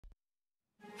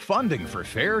Funding for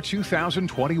Fair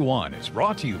 2021 is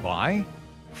brought to you by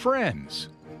Friends,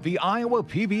 the Iowa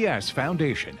PBS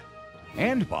Foundation,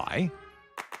 and by...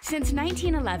 Since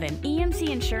 1911, EMC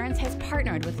Insurance has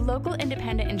partnered with local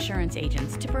independent insurance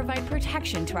agents to provide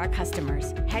protection to our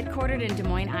customers. Headquartered in Des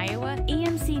Moines, Iowa,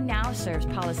 EMC now serves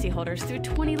policyholders through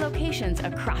 20 locations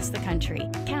across the country.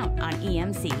 Count on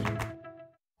EMC.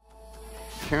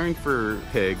 Caring for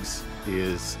pigs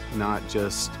is not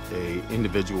just an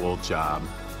individual job.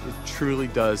 It truly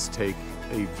does take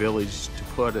a village to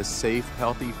put a safe,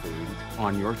 healthy food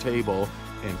on your table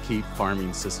and keep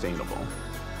farming sustainable.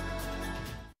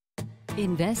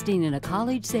 Investing in a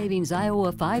College Savings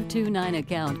Iowa 529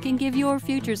 account can give your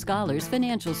future scholars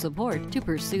financial support to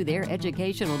pursue their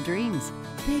educational dreams.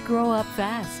 They grow up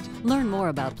fast. Learn more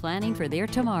about planning for their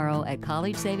tomorrow at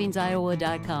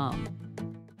collegesavingsiowa.com.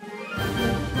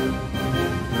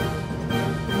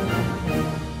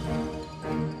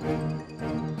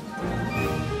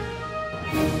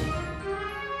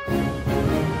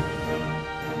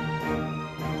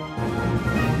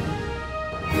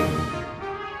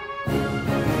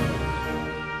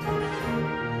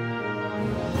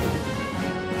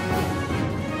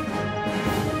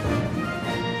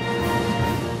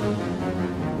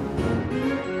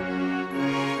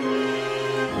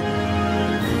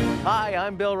 Hi,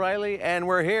 I'm Bill Riley, and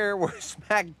we're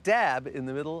smack dab in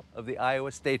the middle of the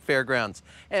Iowa State Fairgrounds.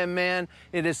 And man,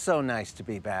 it is so nice to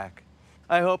be back.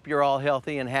 I hope you're all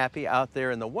healthy and happy out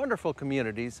there in the wonderful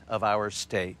communities of our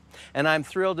state. And I'm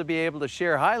thrilled to be able to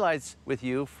share highlights with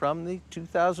you from the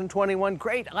 2021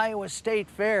 Great Iowa State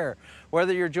Fair.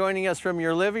 Whether you're joining us from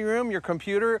your living room, your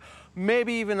computer,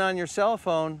 maybe even on your cell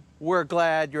phone, we're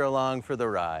glad you're along for the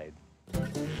ride.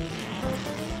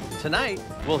 Tonight,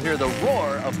 we'll hear the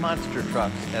roar of monster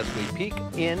trucks as we peek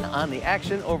in on the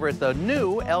action over at the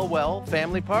new Elwell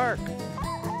Family Park.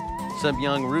 Some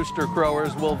young rooster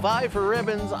crowers will vie for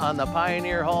ribbons on the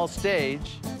Pioneer Hall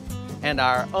stage. And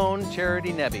our own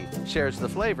Charity Nebby shares the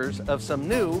flavors of some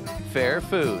new fair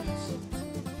foods.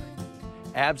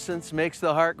 Absence makes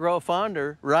the heart grow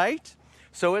fonder, right?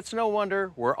 So it's no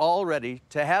wonder we're all ready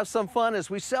to have some fun as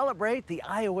we celebrate the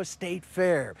Iowa State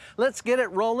Fair. Let's get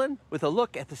it rolling with a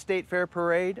look at the State Fair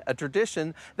Parade, a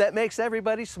tradition that makes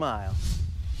everybody smile.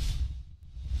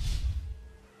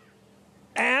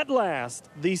 At last,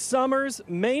 the summer's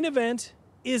main event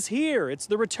is here. It's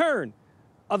the return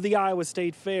of the Iowa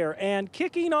State Fair. And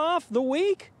kicking off the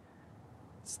week,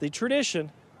 it's the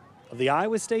tradition of the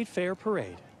Iowa State Fair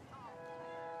Parade.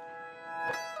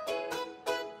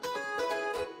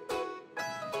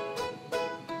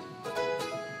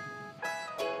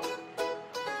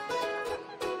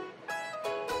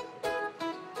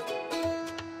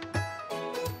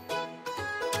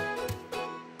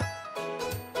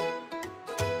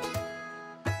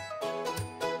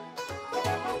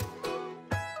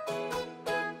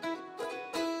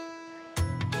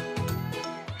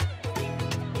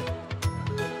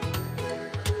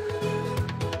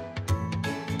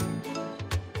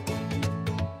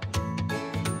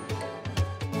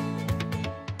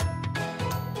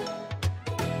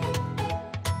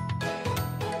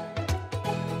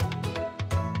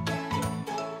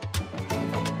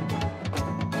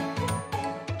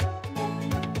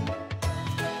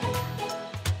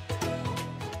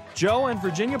 Joe and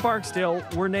Virginia Barksdale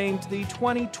were named the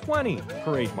 2020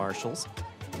 Parade Marshals,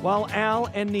 while Al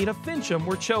and Nita Fincham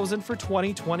were chosen for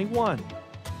 2021.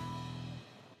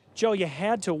 Joe, you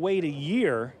had to wait a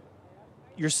year.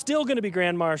 You're still going to be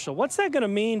Grand Marshal. What's that going to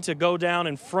mean to go down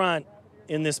in front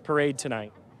in this parade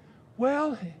tonight?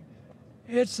 Well,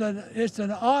 it's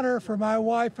an honor for my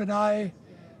wife and I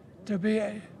to be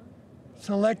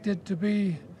selected to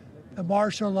be the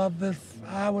Marshal of the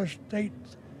Iowa State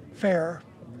Fair.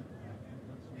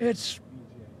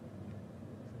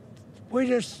 We're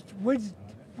just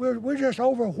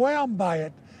overwhelmed by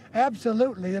it.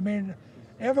 Absolutely. I mean,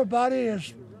 everybody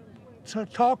is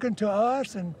talking to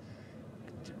us and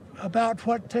about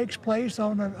what takes place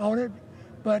on it,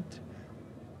 but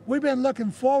we've been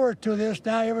looking forward to this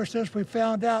now ever since we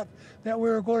found out that we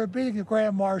were going to be the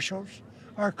Grand Marshals,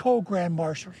 our co-Grand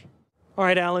Marshals. All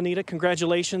right, Al and Nita,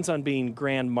 congratulations on being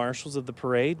Grand Marshals of the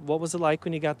parade. What was it like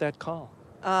when you got that call?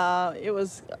 It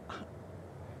was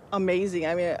amazing.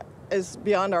 I mean, it's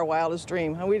beyond our wildest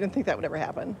dream. We didn't think that would ever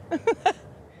happen.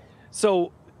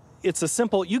 So it's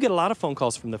you get a lot of phone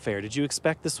calls from the fair. Did you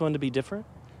expect this one to be different?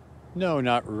 No,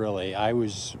 not really. I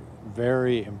was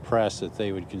very impressed that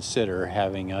they would consider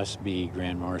having us be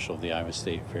Grand Marshal of the Iowa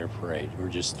State Fair Parade. We're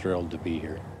just thrilled to be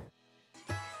here.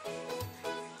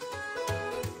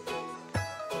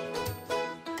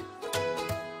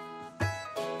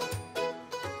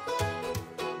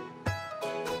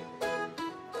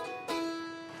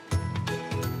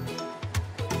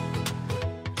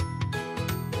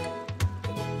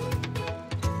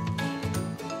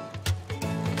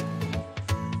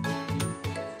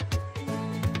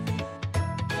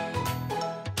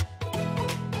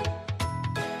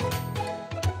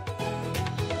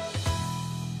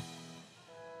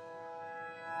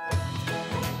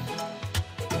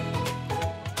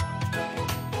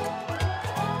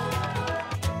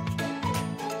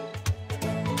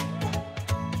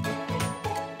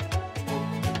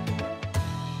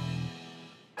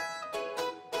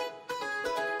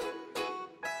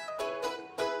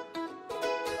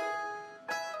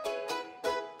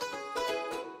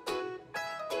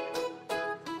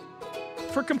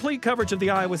 For complete coverage of the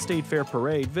Iowa State Fair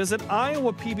Parade, visit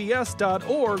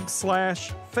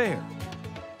iowapbs.org/fair.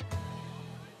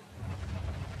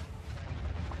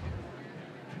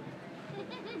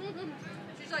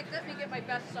 She's like, let me get my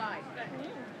best side.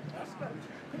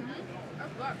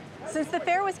 Since the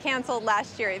fair was canceled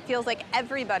last year, it feels like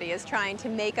everybody is trying to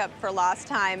make up for lost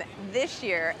time this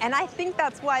year. And I think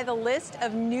that's why the list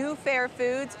of new fair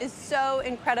foods is so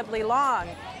incredibly long.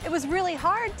 It was really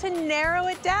hard to narrow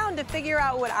it down to figure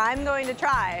out what I'm going to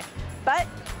try. But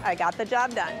I got the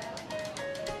job done.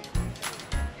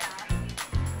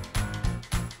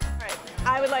 All right,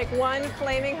 I would like one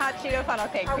flaming hot Cheeto funnel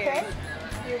cake, please. Okay,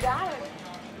 you got it.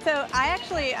 So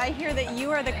I hear that you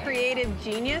are the creative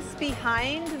genius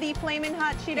behind the Flamin'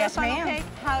 Hot Cheeto funnel cake.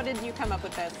 How did you come up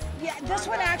with this? Yeah, this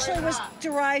one actually was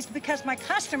derived because my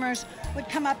customers would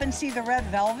come up and see the red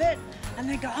velvet and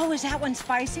they go, oh, is that one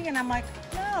spicy? And I'm like,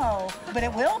 no, but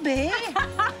it will be.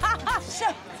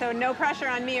 So no pressure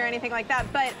on me or anything like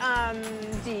that, but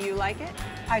do you like it?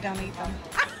 I don't eat them.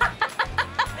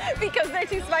 Because they're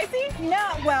too spicy?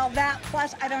 No, well, that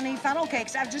plus I don't eat funnel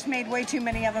cakes. I've just made way too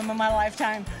many of them in my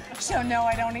lifetime. So no,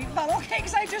 I don't eat funnel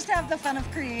cakes. I just have the fun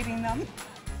of creating them.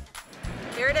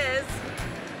 Here it is,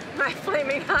 my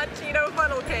Flaming Hot Cheeto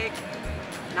funnel cake.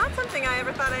 Not something I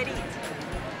ever thought I'd eat.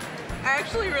 I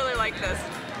actually really like this.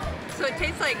 So it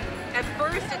tastes like, at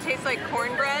first it tastes like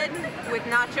cornbread with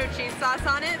nacho cheese sauce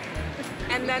on it,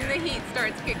 and then the heat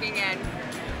starts kicking in.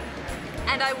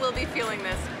 And I will be feeling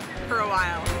this for a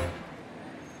while.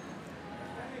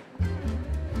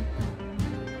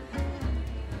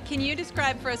 Can you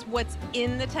describe for us what's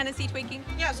in the Tennessee Twinkie?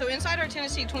 Yeah, so inside our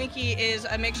Tennessee Twinkie is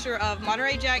a mixture of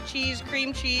Monterey Jack cheese,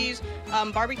 cream cheese,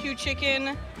 barbecue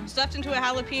chicken, stuffed into a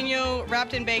jalapeno,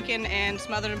 wrapped in bacon, and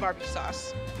smothered in barbecue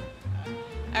sauce.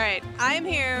 All right, I'm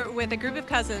here with a group of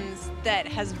cousins that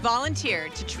has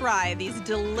volunteered to try these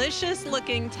delicious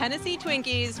looking Tennessee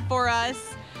Twinkies for us.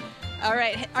 All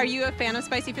right, are you a fan of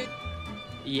spicy food?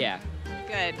 Yeah.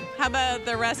 Good. How about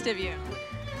the rest of you?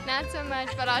 Not so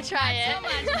much, but I'll try it.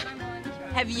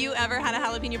 Have you ever had a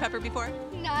jalapeno pepper before?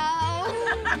 No.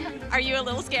 Are you a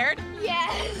little scared?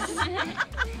 Yes. All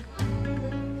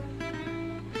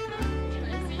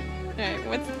right,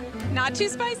 what's not too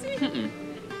spicy?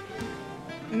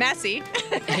 Messy.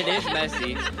 It is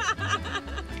messy.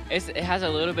 It has a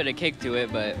little bit of kick to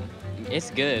it, but it's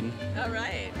good. All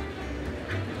right.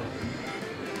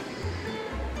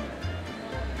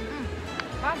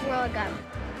 That's really good.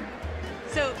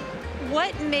 So,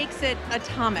 what makes it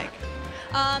atomic?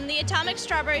 The atomic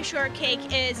strawberry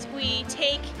shortcake is we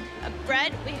take a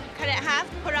bread, we cut it in half,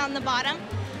 put it on the bottom,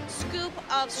 scoop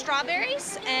of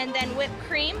strawberries, and then whipped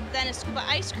cream, then a scoop of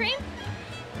ice cream,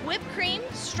 whipped cream,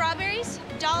 strawberries,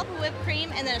 dollop of whipped cream,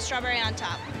 and then a strawberry on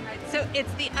top. Right, so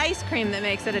it's the ice cream that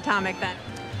makes it atomic then?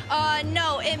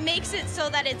 No, it makes it so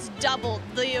that it's doubled.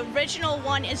 The original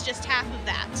one is just half of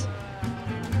that.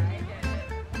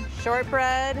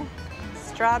 Shortbread,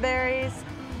 strawberries.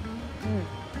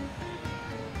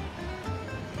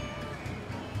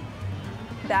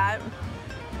 That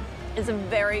is a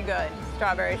very good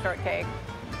strawberry shortcake.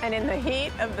 And in the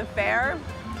heat of the fair,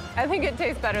 I think it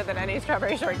tastes better than any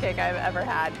strawberry shortcake I've ever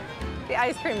had. The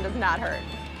ice cream does not hurt.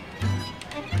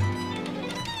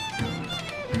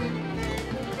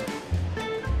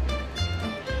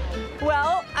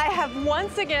 Well, I have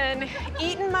once again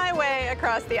eaten my way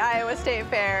across the Iowa State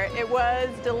Fair. It was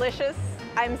delicious.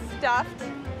 I'm stuffed,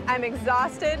 I'm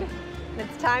exhausted, and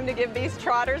it's time to give these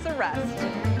trotters a rest.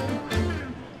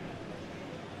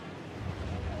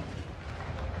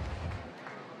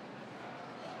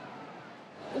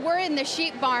 We're in the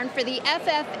sheep barn for the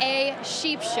FFA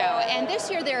Sheep Show, and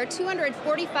this year there are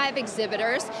 245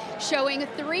 exhibitors showing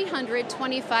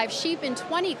 325 sheep in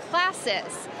 20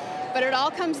 classes. But it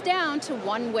all comes down to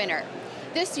one winner.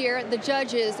 This year, the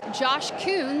judge is Josh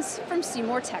Coons from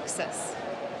Seymour, Texas.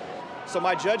 So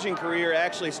my judging career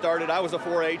actually started, I was a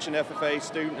 4-H and FFA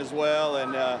student as well,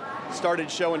 and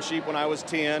started showing sheep when I was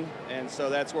 10, and so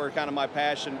that's where kind of my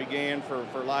passion began for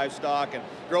livestock. And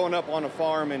growing up on a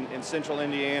farm in central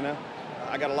Indiana,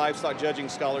 I got a livestock judging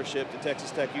scholarship to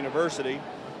Texas Tech University,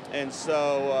 and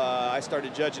so I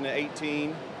started judging at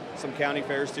 18, some county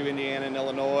fairs through Indiana and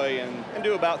Illinois, and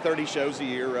do about 30 shows a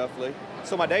year roughly.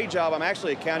 So my day job, I'm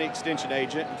actually a county extension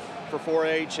agent for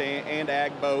 4-H and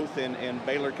ag both in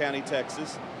Baylor County,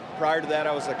 Texas. Prior to that,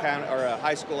 I was a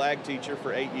high school ag teacher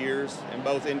for 8 years in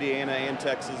both Indiana and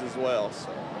Texas as well.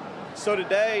 So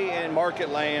today in market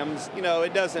lambs, you know,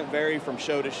 it doesn't vary from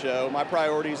show to show. My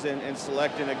priorities in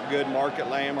selecting a good market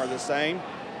lamb are the same.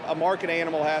 a market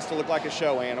animal has to look like a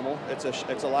show animal. It's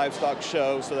a livestock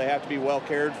show, so they have to be well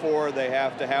cared for. They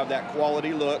have to have that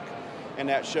quality look and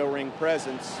that show ring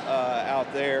presence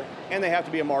out there, and they have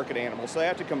to be a market animal. So they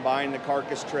have to combine the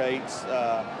carcass traits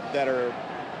that are,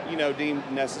 deemed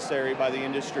necessary by the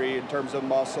industry in terms of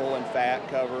muscle and fat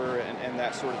cover and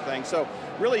that sort of thing. So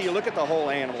really, you look at the whole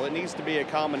animal. It needs to be a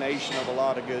combination of a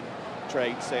lot of good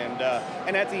traits, and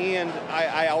at the end,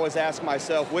 I always ask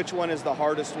myself, which one is the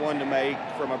hardest one to make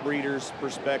from a breeder's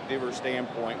perspective or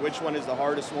standpoint? Which one is the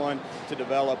hardest one to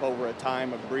develop over a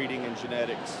time of breeding and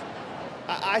genetics?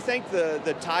 I think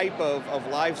the type of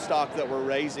livestock that we're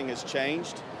raising has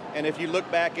changed. And if you look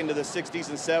back into the 60s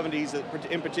and 70s,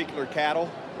 in particular cattle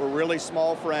were really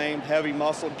small framed, heavy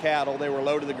muscled cattle. They were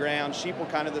low to the ground. Sheep were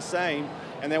kind of the same.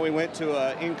 And then we went to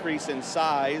an increase in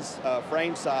size,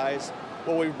 frame size.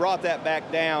 Well, we've brought that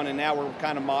back down, and now we're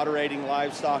kind of moderating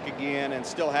livestock again and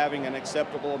still having an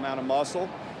acceptable amount of muscle.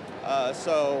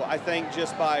 So I think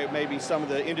just by maybe some of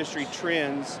the industry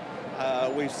trends,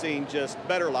 we've seen just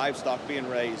better livestock being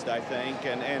raised, I think,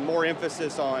 and more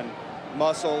emphasis on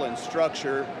muscle and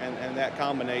structure and that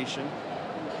combination.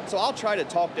 So I'll try to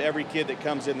talk to every kid that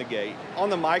comes in the gate. On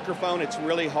the microphone, it's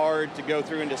really hard to go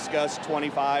through and discuss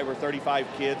 25 or 35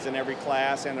 kids in every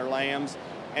class and their lambs.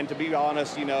 And to be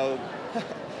honest,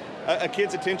 a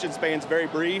kid's attention span is very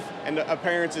brief, and a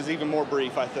parent's is even more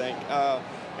brief, I think.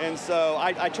 And so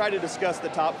I try to discuss the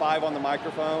top 5 on the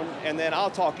microphone, and then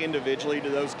I'll talk individually to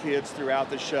those kids throughout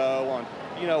the show on,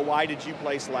 why did you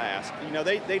place last?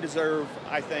 They deserve,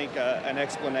 I think, an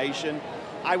explanation.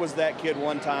 I was that kid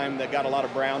one time that got a lot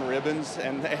of brown ribbons,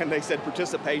 and they said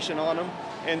participation on them.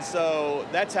 And so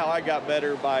that's how I got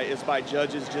better by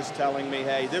judges just telling me,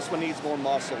 hey, this one needs more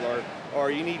muscle,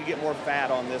 or you need to get more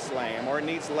fat on this lamb, or it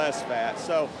needs less fat.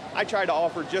 So I try to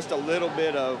offer just a little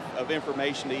bit of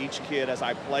information to each kid as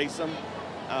I place them,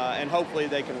 and hopefully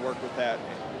they can work with that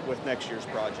with next year's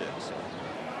project. So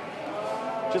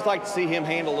just like to see him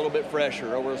handle a little bit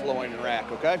fresher over his loin and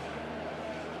rack, okay?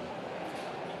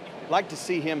 Like to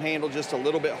see him handle just a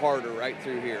little bit harder right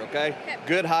through here, okay?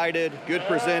 Good heighted, good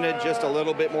presented, just a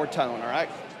little bit more tone, all right?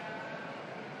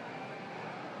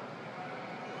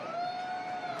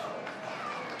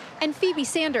 And Phoebe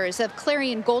Sanders of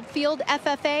Clarion Goldfield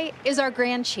FFA is our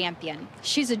grand champion.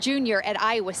 She's a junior at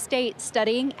Iowa State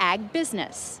studying ag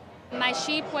business. My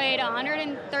sheep weighed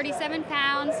 137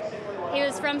 pounds. He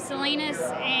was from Salinas,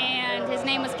 and his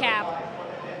name was Cap.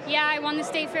 Yeah, I won the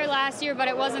state fair last year, but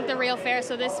it wasn't the real fair,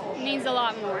 so this means a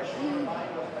lot more.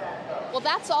 Well,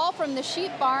 that's all from the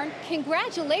sheep barn.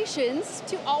 Congratulations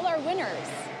to all our winners.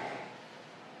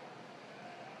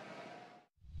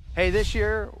 Hey, this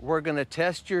year we're going to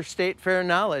test your state fair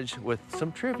knowledge with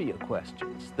some trivia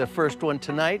questions. The first one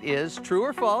tonight is true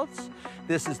or false.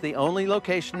 This is the only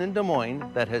location in Des Moines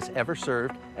that has ever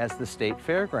served as the state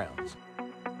fairgrounds.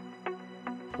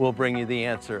 We'll bring you the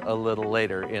answer a little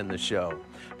later in the show.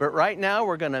 But right now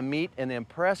we're going to meet an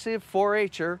impressive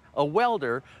 4-H'er, a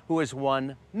welder, who has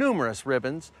won numerous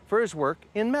ribbons for his work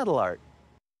in metal art.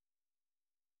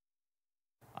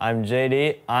 I'm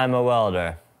JD, I'm a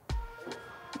welder.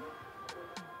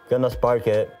 Gonna spark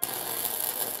it.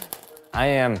 I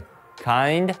am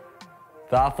kind,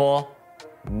 thoughtful,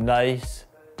 nice,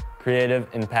 creative,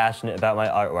 and passionate about my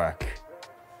artwork.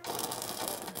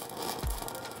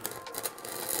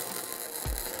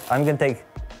 I'm gonna take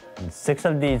 6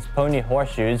 of these pony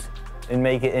horseshoes and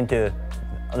make it into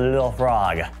a little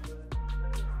frog.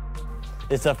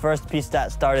 It's the first piece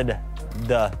that started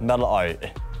the metal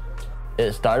art.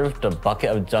 It started with the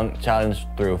bucket of junk challenge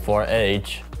through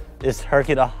 4-H. It's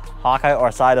Hercules, Hawkeye,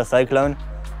 or Side of Cyclone,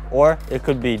 or it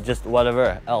could be just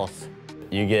whatever else.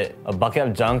 You get a bucket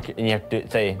of junk and you have to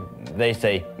say, they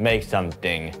say, make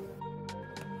something.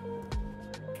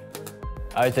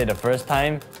 I would say the first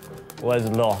time was a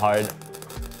little hard.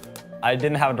 I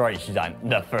didn't have the right shoes on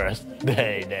the first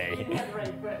day.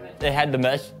 They had the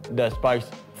mesh, the sparks.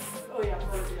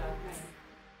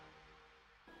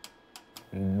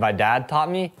 My dad taught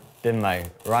me, then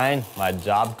Ryan, my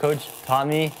job coach, taught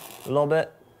me a little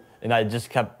bit, and I just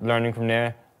kept learning from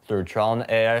there through trial and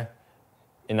error,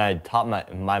 and I taught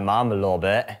my mom a little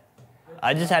bit.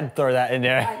 I just had to throw that in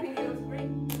there.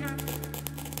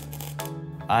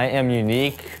 I am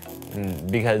unique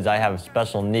because I have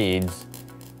special needs.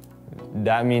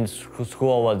 That means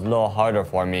school was a little harder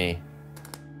for me.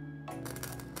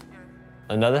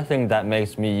 Another thing that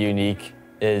makes me unique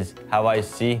is how I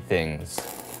see things.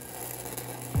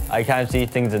 I kind of see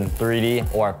things in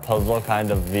 3D or puzzle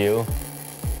kind of view.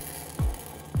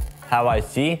 How I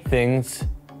see things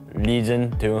leads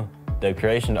into the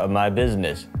creation of my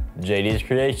business, JD's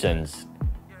Creations.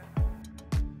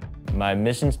 My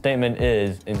mission statement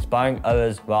is inspiring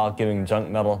others while giving junk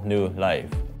metal new life.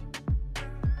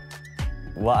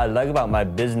 What I like about my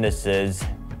business is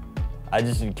I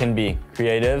just can be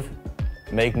creative,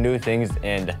 make new things,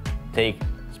 and take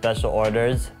special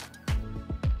orders.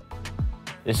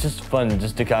 It's just fun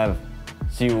just to kind of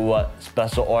see what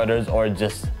special orders or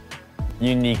just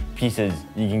unique pieces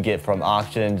you can get from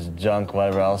auctions, junk,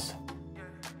 whatever else.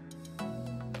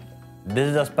 This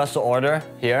is a special order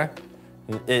here.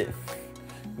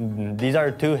 These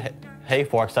are two hay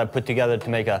forks I put together to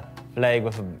make a flag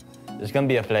with there's gonna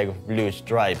be a flag with blue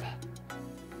stripe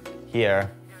here.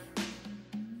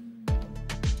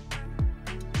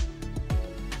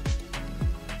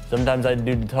 Sometimes I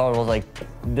do tutorials like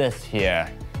this here,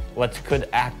 which could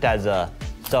act as a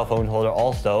cell phone holder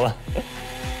also.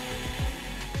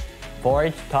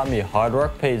 4-H taught me hard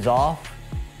work pays off.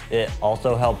 It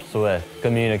also helps with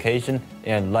communication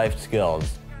and life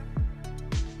skills.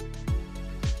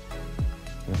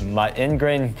 My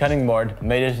ingrain cutting board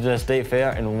made it to the state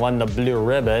fair and won the blue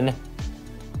ribbon,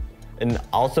 and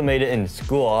also made it in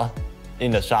school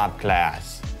in the shop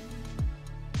class.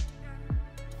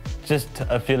 Just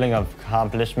a feeling of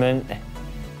accomplishment.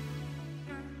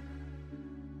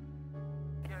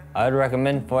 I'd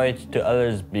recommend 4-H to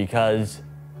others because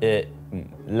it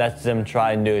lets them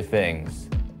try new things.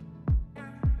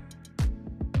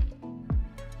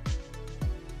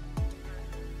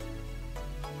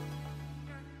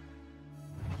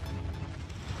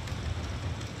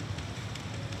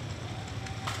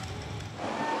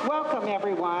 Welcome,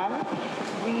 everyone.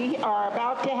 We are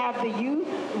about to have the youth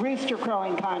rooster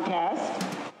crowing contest.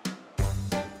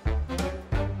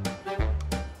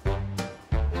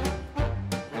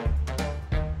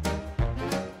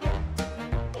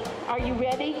 Are you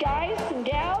ready, guys and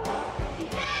gals?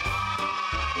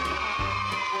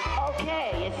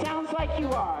 Okay, it sounds like you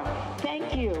are.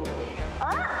 Thank you.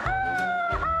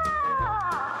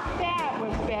 That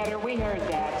was better. We heard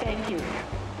that. Thank you.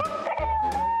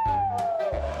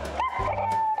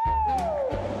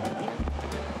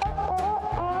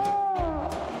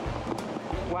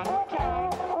 One more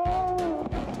time.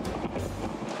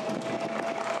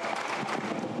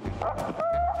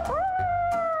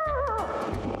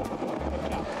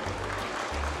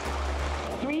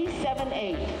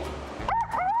 378.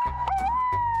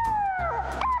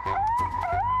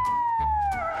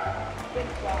 Good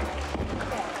job.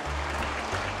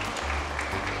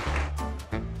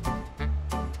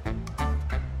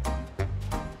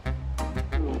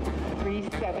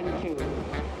 372.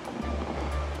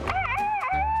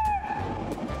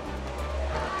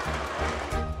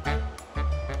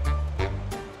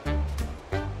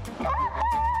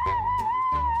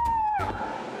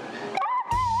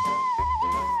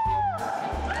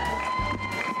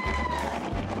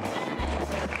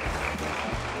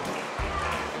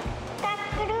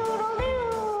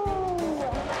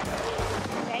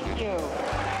 Thank you.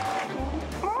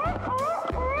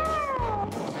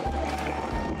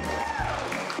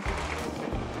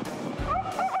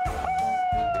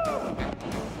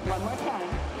 One more time.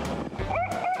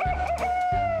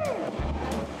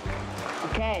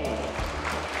 Okay.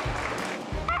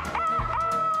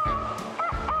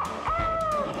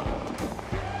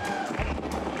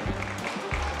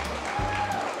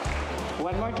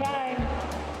 One more time.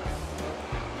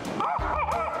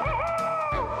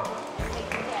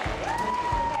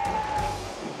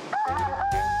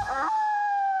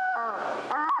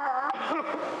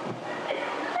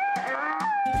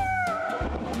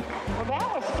 Well, that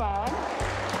was fun.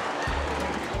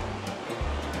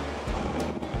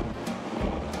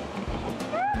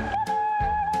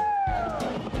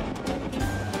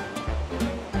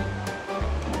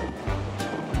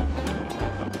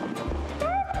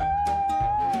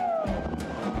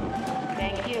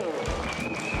 Thank you.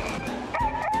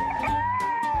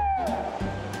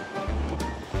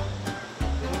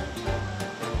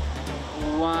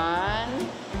 One,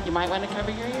 you might want to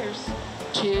cover your ears.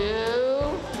 2,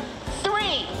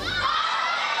 3.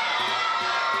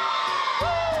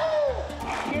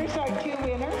 Here's our 2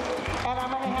 winners, and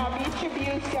I'm going to have each of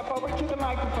you step over to the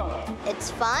microphone.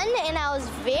 It's fun, and I was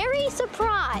very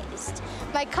surprised.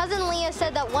 My cousin Leah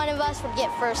said that one of us would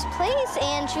get first place,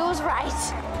 and she was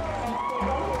right.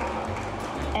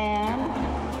 And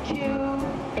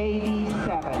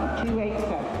 287.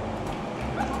 287.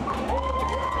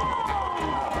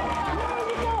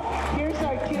 Here's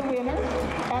our 2 winners,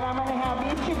 and I'm going to have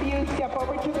each of you step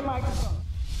over to the microphone.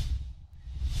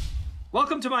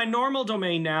 Welcome to my normal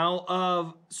domain now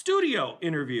of studio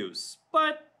interviews.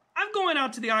 But I'm going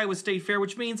out to the Iowa State Fair,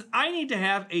 which means I need to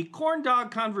have a corn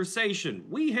dog conversation.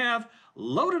 We have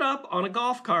loaded up on a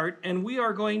golf cart, and we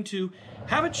are going to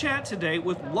have a chat today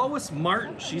with Lois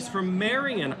Martin. She's from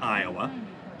Marion, Iowa.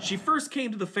 She first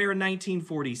came to the fair in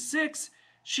 1946.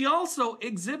 She also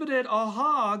exhibited a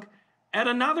hog at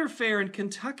another fair in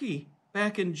Kentucky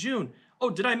back in June. Oh,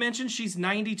 did I mention she's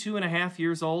 92 and a half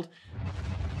years old?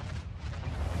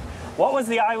 What was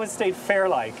the Iowa State Fair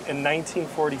like in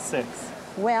 1946?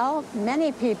 Well,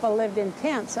 many people lived in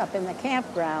tents up in the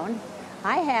campground.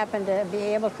 I happened to be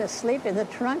able to sleep in the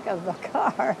trunk of the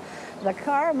car. The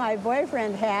car my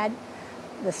boyfriend had,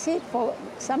 the seat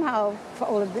somehow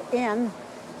folded in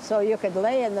so you could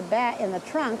lay in the back in the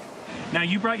trunk. Now,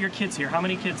 you brought your kids here. How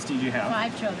many kids did you have?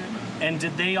 5 children. And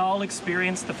did they all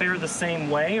experience the fair the same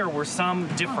way, or were some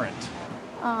different?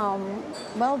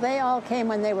 Well, they all came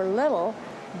when they were little,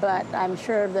 but I'm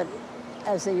sure that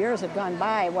as the years have gone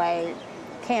by, why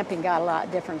camping got a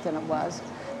lot different than it was.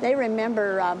 They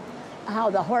remember how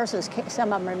the horses,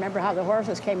 some of them remember how the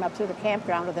horses came up through the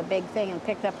campground with a big thing and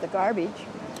picked up the garbage.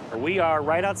 We are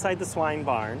right outside the swine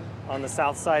barn on the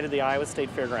south side of the Iowa State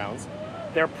Fairgrounds.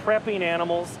 They're prepping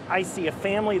animals. I see a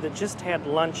family that just had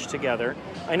lunch together.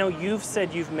 I know you've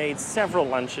said you've made several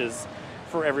lunches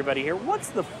for everybody here. What's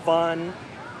the fun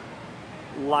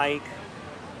like,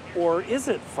 or is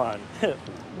it fun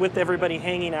with everybody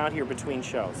hanging out here between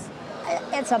shows?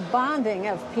 It's a bonding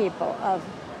of people, of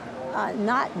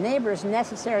not neighbors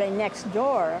necessarily next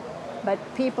door, but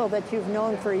people that you've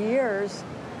known for years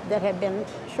that have been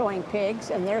showing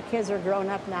pigs, and their kids are grown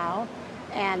up now,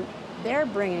 and they're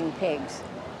bringing pigs,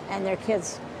 and their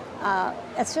kids.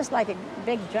 It's just like a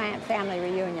big, giant family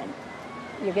reunion.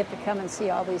 You get to come and see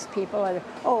all these people. And,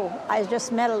 oh, I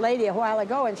just met a lady a while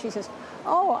ago, and she says,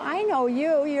 "Oh, I know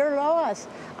you. You're Lois.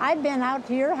 I've been out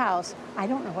to your house." I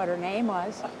don't know what her name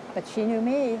was, but she knew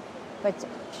me. But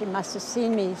she must have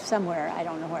seen me somewhere. I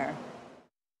don't know where.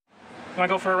 You want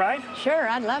to go for a ride? Sure,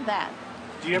 I'd love that.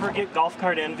 Do you ever get golf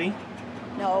cart envy?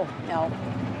 No, no.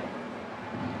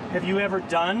 Have you ever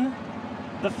done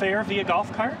the fair via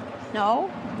golf cart?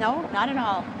 No, no, not at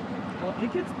all. Well,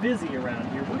 it gets busy around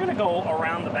here. We're going to go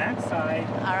around the backside.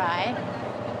 All right.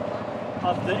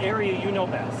 Of the area you know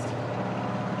best.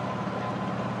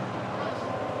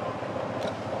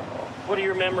 What are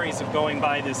your memories of going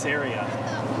by this area?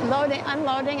 Loading,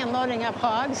 unloading and loading up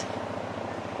hogs.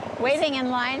 Waiting in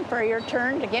line for your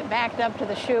turn to get backed up to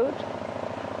the chute.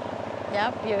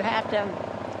 Yep, you have to.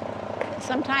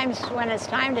 Sometimes when it's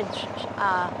time to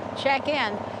check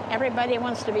in, everybody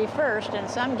wants to be first, and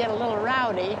some get a little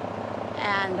rowdy,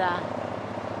 and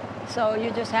so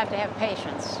you just have to have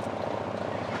patience.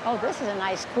 Oh, this is a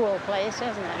nice, cool place,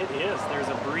 isn't it? It is. There's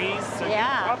a breeze, so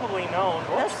yeah. You've probably known.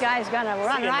 This guy's gonna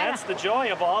run See, right. And that's the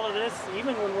joy of all of this.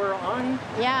 Even when we're on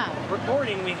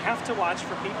recording, we have to watch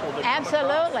for people that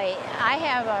Absolutely. I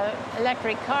have an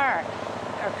electric car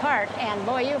or cart, and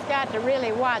boy, you've got to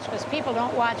really watch, because people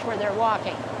don't watch where they're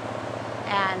walking,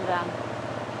 and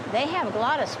they have a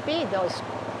lot of speed. Those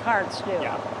carts do.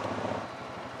 Yeah.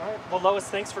 All right. Well, Lois,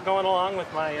 thanks for going along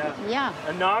with my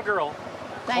inaugural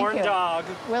corn dog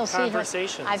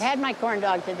conversation. I've had my corn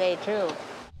dog today, too.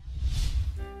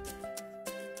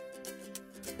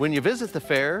 When you visit the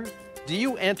fair, do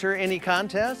you enter any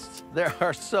contests? There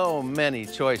are so many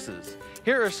choices.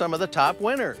 Here are some of the top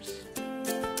winners.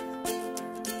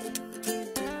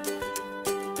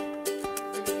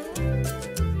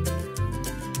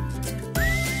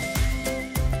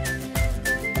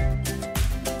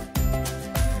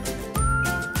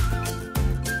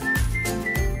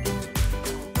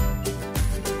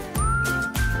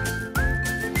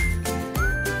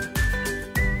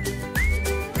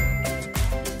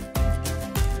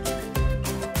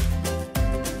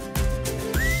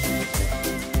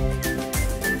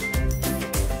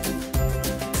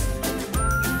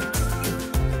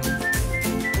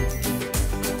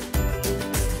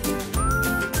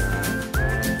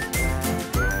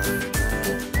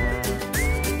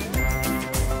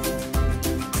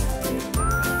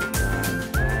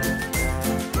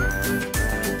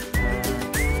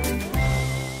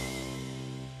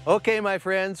 Okay, my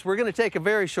friends, we're going to take a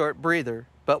very short breather,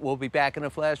 but we'll be back in a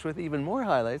flash with even more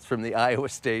highlights from the Iowa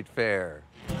State Fair.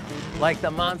 Like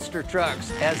the monster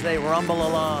trucks as they rumble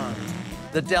along,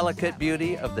 the delicate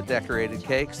beauty of the decorated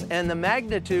cakes, and the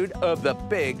magnitude of the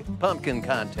big pumpkin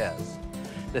contest.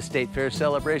 The State Fair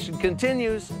celebration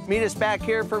continues. Meet us back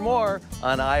here for more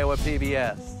on Iowa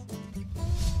PBS.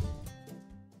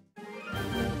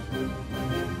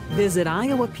 Visit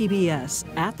Iowa PBS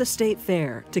at the State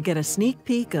Fair to get a sneak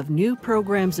peek of new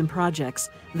programs and projects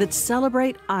that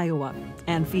celebrate Iowa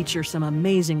and feature some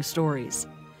amazing stories.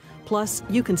 Plus,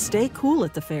 you can stay cool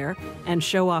at the fair and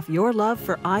show off your love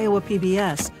for Iowa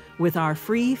PBS with our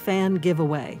free fan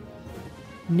giveaway.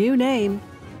 New name,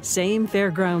 same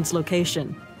fairgrounds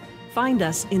location. Find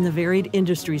us in the Varied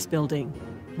Industries building.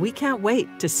 We can't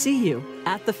wait to see you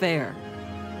at the fair.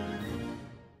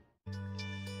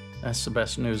 That's the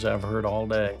best news I've heard all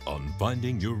day. On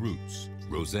Finding Your Roots,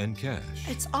 Roseanne Cash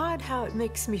It's odd how it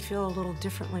makes me feel a little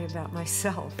differently about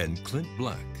myself. and Clint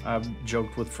Black, I've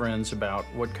joked with friends about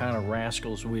what kind of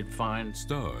rascals we'd find.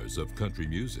 stars of country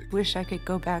music. Wish I could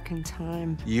go back in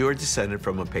time. You are descended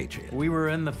from a patriot. We were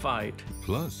in the fight.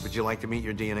 Plus, Would you like to meet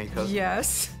your DNA cousin?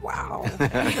 Yes. Wow.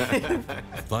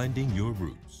 Finding Your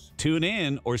Roots. Tune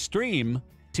in or stream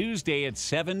Tuesday at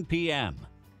 7 p.m.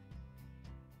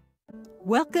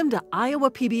 Welcome to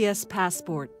Iowa PBS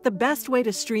Passport, the best way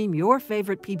to stream your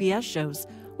favorite PBS shows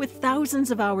with thousands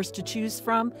of hours to choose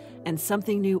from and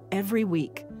something new every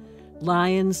week.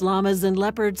 Lions, llamas, and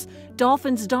leopards,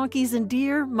 dolphins, donkeys, and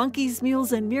deer, monkeys,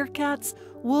 mules, and meerkats,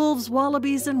 wolves,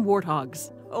 wallabies, and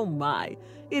warthogs. Oh my,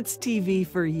 it's TV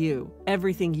for you.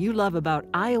 Everything you love about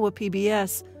Iowa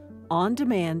PBS, on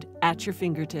demand at your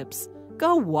fingertips.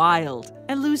 Go wild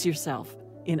and lose yourself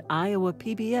in Iowa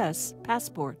PBS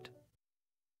Passport.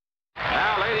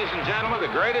 Now, ladies and gentlemen, the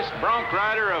greatest bronc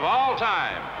rider of all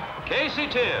time, Casey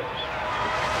Tibbs.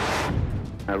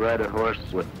 I ride a horse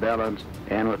with balance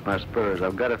and with my spurs.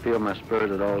 I've got to feel my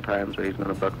spurs at all times, or he's going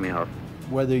to buck me off.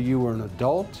 Whether you were an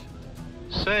adult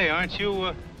Say, aren't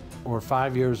you, or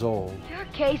 5 years old, You're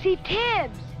Casey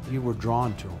Tibbs. you were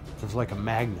drawn to him. It was like a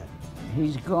magnet.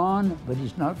 He's gone, but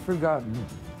he's not forgotten.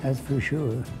 That's for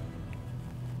sure.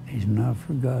 He's not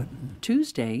forgotten.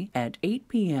 Tuesday at 8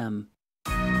 p.m.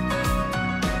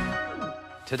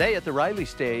 Today at the Riley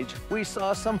stage, we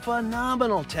saw some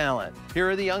phenomenal talent. Here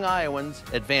are the young Iowans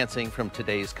advancing from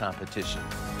today's competition.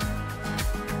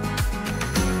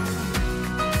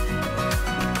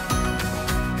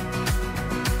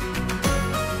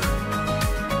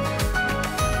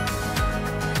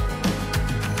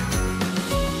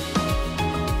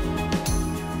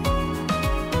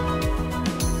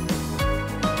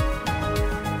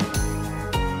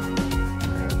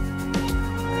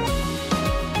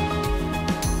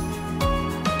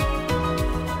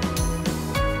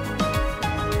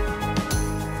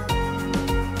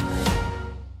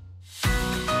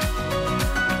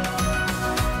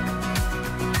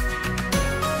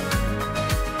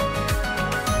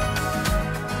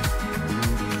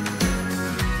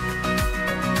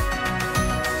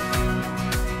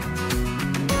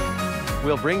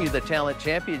 We'll bring you the Talent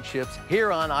Championships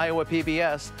here on Iowa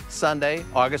PBS, Sunday,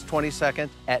 August 22nd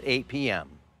at 8 p.m.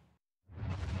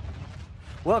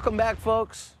 Welcome back,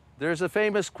 folks. There's a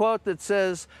famous quote that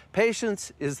says,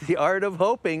 "Patience is the art of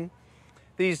hoping."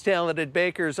 These talented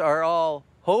bakers are all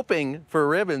hoping for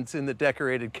ribbons in the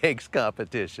decorated cakes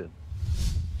competition.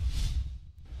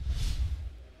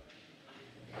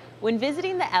 When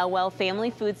visiting the Elwell Family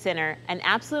Food Center, an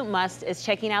absolute must is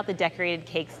checking out the decorated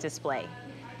cakes display.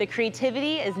 The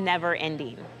creativity is never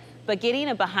ending, but getting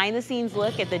a behind-the-scenes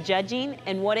look at the judging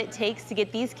and what it takes to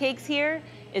get these cakes here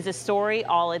is a story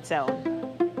all its own.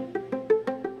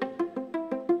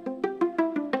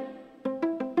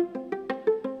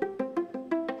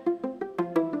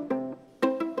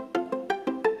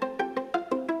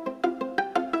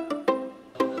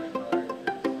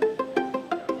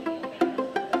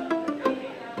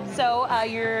 So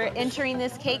you're entering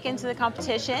this cake into the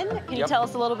competition. Can you tell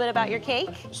us a little bit about your cake?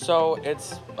 So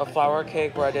it's a flour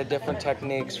cake where I did different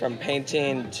techniques from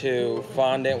painting to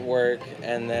fondant work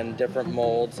and then different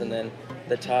molds and then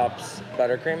the top's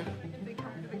buttercream.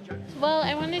 Well,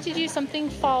 I wanted to do something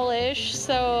fallish,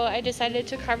 so I decided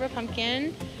to carve a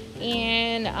pumpkin,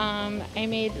 and I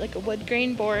made like a wood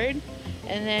grain board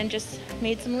and then just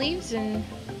made some leaves and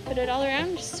put it all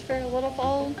around just for a little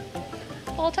fall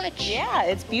touch. Yeah,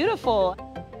 it's beautiful.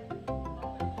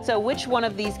 So which one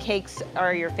of these cakes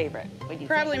are your favorite?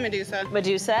 Probably Medusa.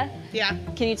 Medusa? Yeah.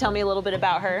 Can you tell me a little bit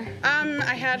about her?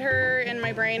 I had her in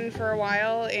my brain for a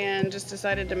while and just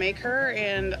decided to make her,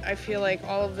 and I feel like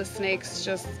all of the snakes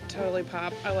just totally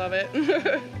pop. I love it.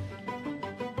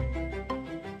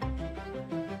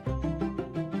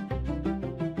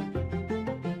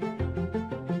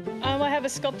 I have a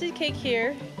sculpted cake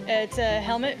here. It's a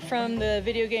helmet from the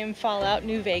video game Fallout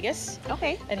New Vegas.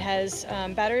 Okay. It has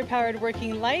battery-powered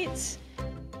working lights.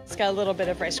 It's got a little bit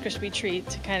of Rice Krispie treat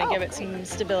to kind of give it some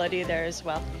stability there as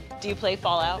well. Do you play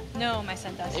Fallout? No, my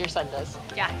son does. Your son does?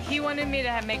 Yeah, he wanted me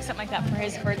to make something like that for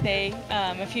his birthday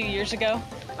a few years ago.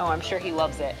 Oh, I'm sure he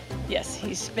loves it. Yes,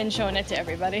 he's been showing it to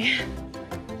everybody.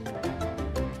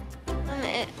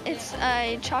 It's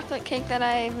a chocolate cake that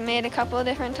I've made a couple of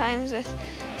different times with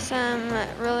some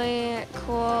really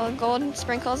cool gold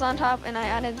sprinkles on top, and I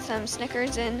added some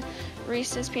Snickers and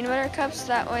Reese's peanut butter cups.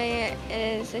 That way it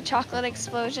is a chocolate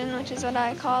explosion, which is what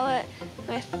I call it,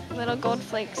 with little gold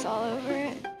flakes all over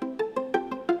it.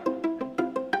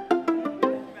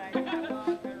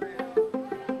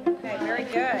 Okay, very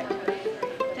good.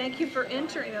 Thank you for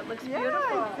entering. It looks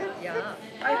beautiful. Yeah.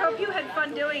 I hope you had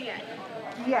fun doing it.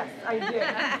 Yes, I did.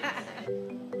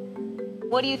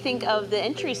 What do you think of the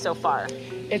entries so far?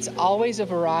 It's always a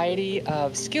variety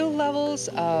of skill levels,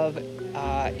 of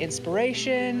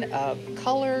inspiration, of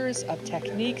colors, of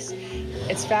techniques.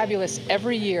 It's fabulous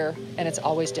every year, and it's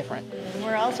always different.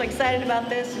 We're also excited about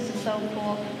this. This is so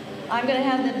cool. I'm going to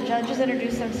have the judges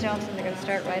introduce themselves, and they're going to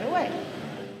start right away.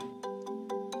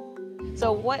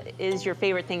 So what is your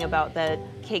favorite thing about the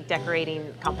cake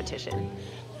decorating competition?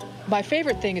 My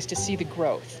favorite thing is to see the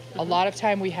growth. A lot of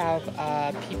time we have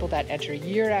people that enter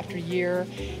year after year,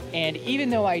 and even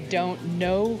though I don't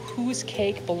know whose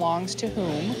cake belongs to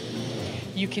whom,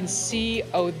 you can see,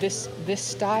 oh, this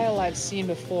style I've seen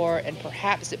before, and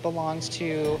perhaps it belongs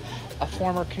to a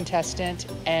former contestant,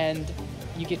 and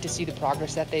you get to see the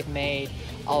progress that they've made,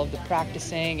 all of the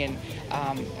practicing and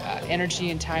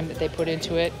energy and time that they put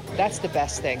into it. That's the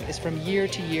best thing, is from year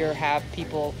to year have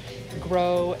people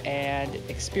grow and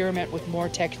experiment with more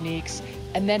techniques,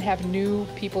 and then have new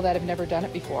people that have never done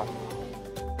it before.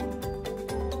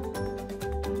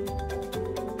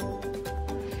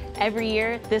 Every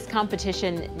year, this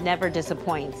competition never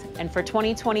disappoints, and for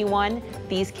 2021,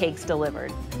 these cakes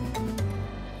delivered.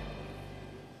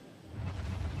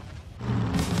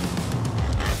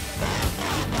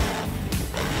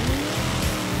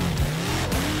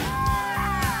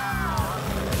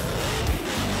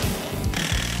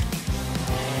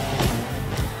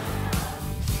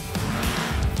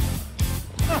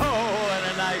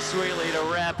 Wheelie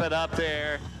to wrap it up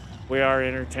there. We are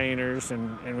entertainers,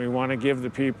 and we want to give the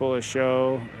people a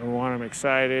show, and we want them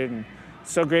excited. And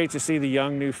it's so great to see the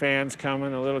young new fans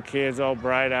coming, the little kids all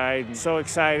bright-eyed and so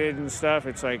excited and stuff.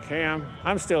 It's like, hey,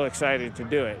 I'm still excited to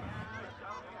do it.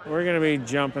 We're going to be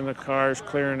jumping the cars,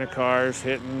 clearing the cars,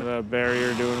 hitting the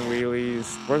barrier, doing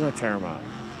wheelies. We're going to tear them up.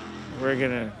 We're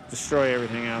going to destroy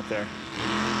everything out there.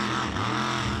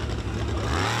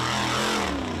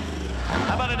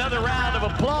 How about another round of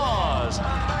applause?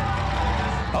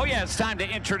 Oh yeah, it's time to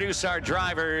introduce our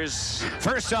drivers.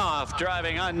 First off,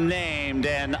 driving unnamed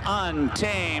and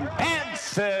untamed,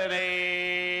 Anthony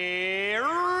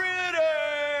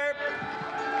Ritter.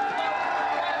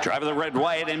 Driver of the red,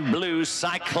 white, and blue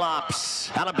Cyclops.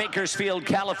 Out of Bakersfield,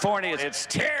 California, it's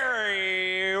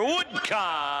Terry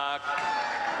Woodcock.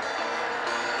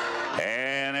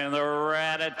 And in the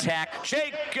rat attack,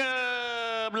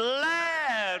 Jacob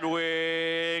Ladwig.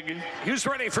 Who's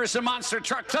ready for some monster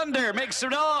truck thunder? Make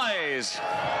some noise.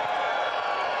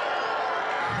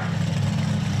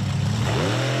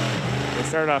 I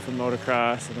started off in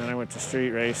motocross, and then I went to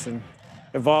street racing.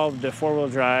 Evolved to four-wheel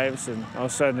drives, and all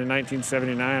of a sudden in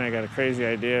 1979 I got a crazy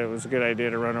idea. It was a good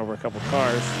idea to run over a couple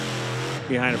cars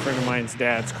behind a friend of mine's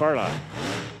dad's car lot.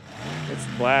 It's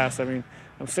a blast. I mean,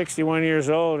 I'm 61 years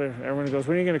old. Everyone goes,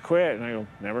 when are you going to quit? And I go,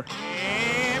 never.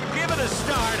 And give it a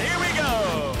start. Here we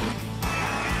go.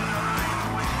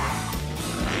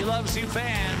 He loves you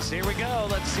fans. Here we go.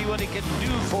 Let's see what he can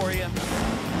do for you.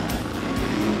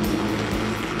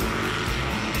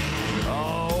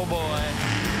 Oh, boy.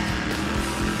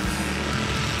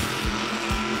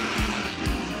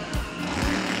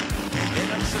 Give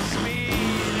him some speed,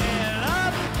 and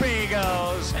up he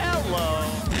goes. Hello.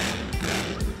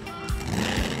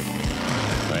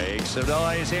 Make some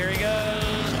noise. Here he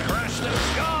goes. Crush those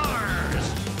cars.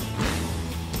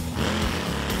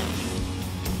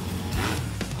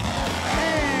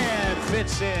 And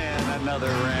fits in another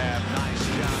wrap. Nice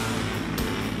job.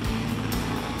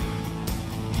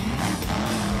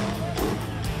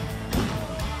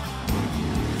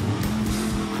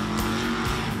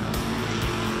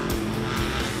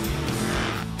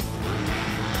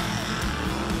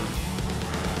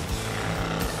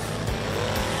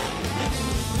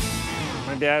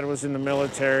 My dad was in the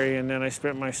military, and then I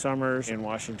spent my summers in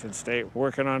Washington State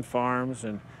working on farms.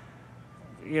 And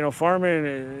you know,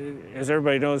 farming, as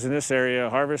everybody knows in this area,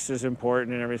 harvest is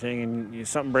important and everything, and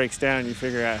something breaks down, you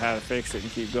figure out how to fix it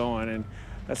and keep going. And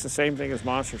that's the same thing as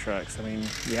monster trucks. I mean,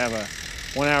 you have a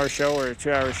 1 hour show or a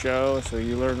 2 hour show, so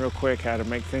you learn real quick how to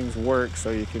make things work so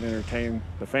you can entertain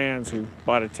the fans who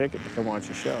bought a ticket to come watch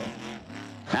the show.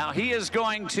 Now he is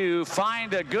going to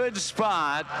find a good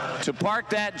spot to park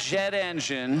that jet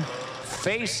engine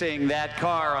facing that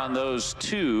car on those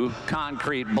 2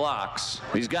 concrete blocks.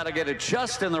 He's got to get it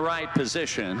just in the right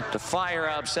position to fire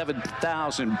out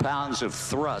 7,000 pounds of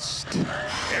thrust.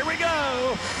 Here we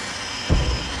go.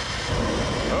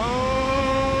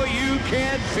 Oh, you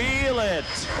can feel it.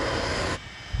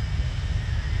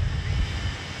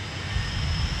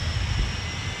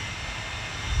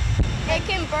 It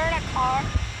can burn a car.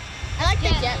 I like the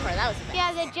jet part. That was the best.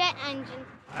 Yeah, the jet engine.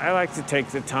 I like to take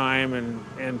the time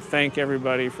and thank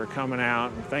everybody for coming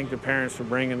out and thank the parents for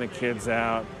bringing the kids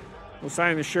out. We'll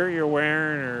sign the shirt you're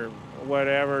wearing or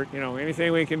whatever, you know,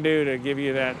 anything we can do to give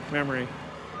you that memory.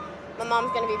 My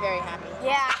mom's going to be very happy.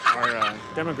 Yeah. Our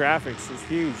demographics is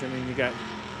huge. I mean, you got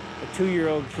a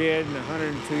 2-year-old kid and a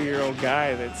 102-year-old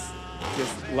guy that's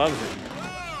just loves it.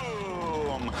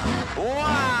 Boom.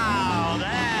 Wow,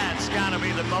 that's got to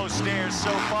be the most stairs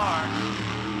so far.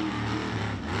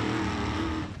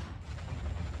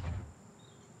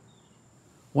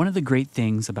 One of the great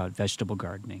things about vegetable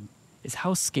gardening is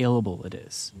how scalable it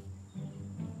is.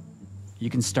 You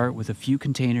can start with a few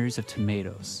containers of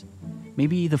tomatoes.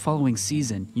 Maybe the following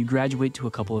season, you graduate to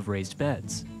a couple of raised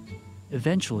beds.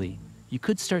 Eventually, you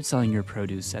could start selling your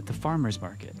produce at the farmer's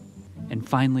market. And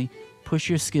finally, push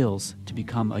your skills to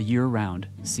become a year-round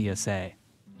CSA.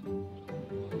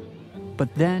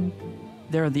 But then,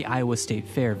 there are the Iowa State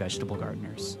Fair vegetable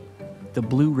gardeners, the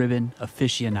blue ribbon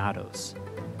aficionados.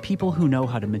 People who know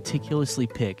how to meticulously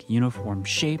pick uniform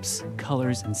shapes,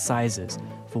 colors, and sizes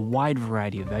of a wide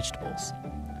variety of vegetables.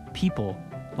 People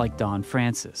like Don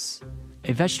Francis,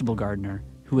 a vegetable gardener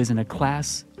who is in a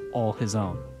class all his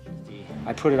own.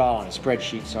 I put it all on a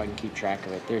spreadsheet so I can keep track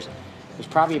of it. There's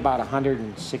probably about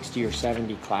 160 or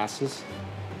 70 classes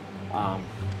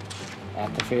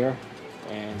at the fair.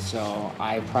 And so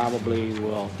I probably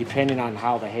will, depending on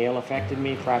how the hail affected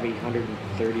me, probably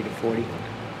 130 to 40.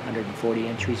 140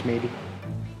 entries maybe.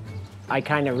 I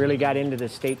kind of really got into the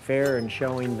state fair and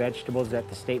showing vegetables at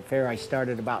the state fair. I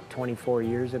started about 24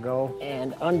 years ago,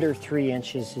 and under 3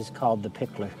 inches is called the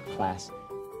pickler class.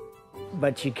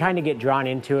 But you kind of get drawn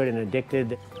into it and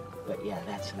addicted. But yeah,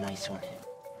 that's a nice one.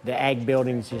 The ag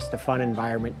building's just a fun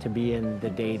environment to be in the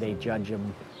day they judge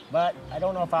them. But I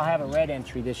don't know if I'll have a red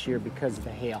entry this year because of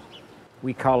the hail.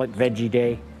 We call it Veggie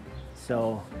Day.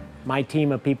 So my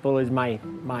team of people is my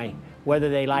whether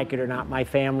they like it or not, my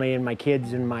family and my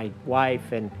kids and my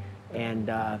wife, and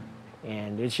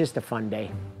it's just a fun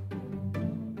day.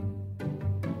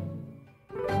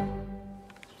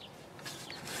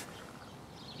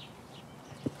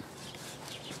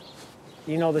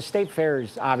 You know, the state fair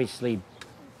is obviously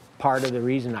part of the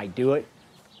reason I do it.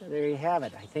 There you have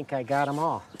it. I think I got them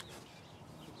all.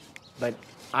 But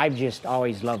I've just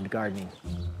always loved gardening.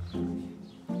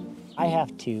 I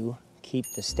have to keep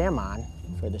the stem on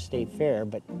for the state fair,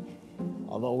 but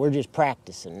although we're just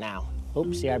practicing now.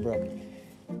 Oopsie, I broke it.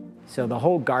 So the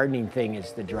whole gardening thing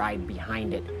is the drive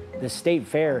behind it. The state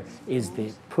fair is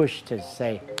the push to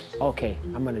say, okay,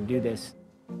 I'm gonna do this.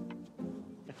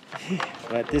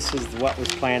 But this is what was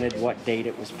planted, what date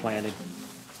it was planted.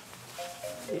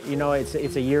 You know, it's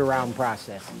a year-round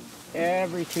process.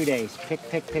 Every 2 days, pick,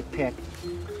 pick, pick, pick.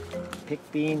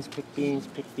 Pick beans, pick beans,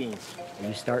 pick beans. And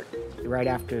you start right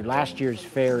after last year's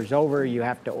fair is over, you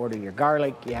have to order your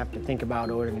garlic, you have to think about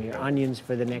ordering your onions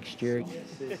for the next year.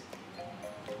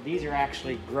 These are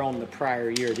actually grown the prior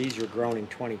year. These were grown in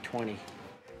 2020.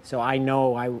 So I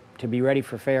know to be ready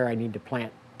for fair, I need to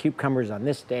plant cucumbers on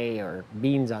this day or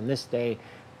beans on this day,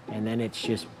 and then it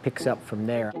just picks up from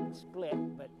there. Split,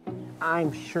 but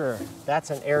I'm sure that's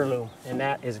an heirloom, and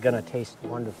that is gonna taste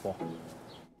wonderful.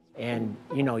 And,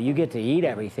 you know, you get to eat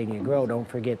everything you grow, don't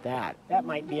forget that. That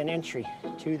might be an entry,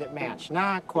 2 that match.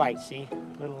 Not quite, see,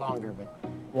 a little longer, but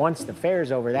once the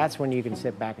fair's over, that's when you can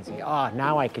sit back and say, oh,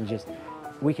 now I can just,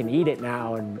 we can eat it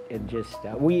now, and just,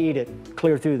 we eat it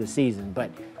clear through the season,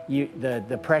 but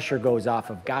the pressure goes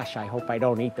off of, gosh, I hope I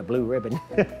don't eat the blue ribbon.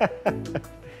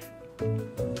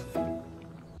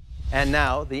 And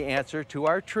now the answer to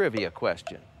our trivia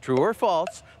question. True or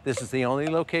false, this is the only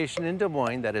location in Des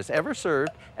Moines that has ever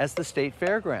served as the state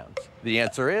fairgrounds. The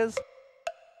answer is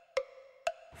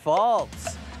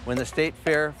false. When the state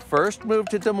fair first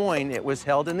moved to Des Moines, it was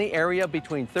held in the area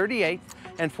between 38th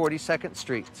and 42nd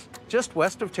Streets, just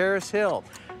west of Terrace Hill.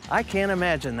 I can't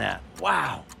imagine that.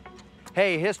 Wow.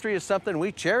 Hey, history is something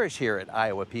we cherish here at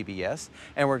Iowa PBS,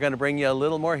 and we're going to bring you a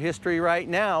little more history right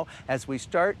now as we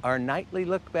start our nightly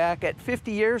look back at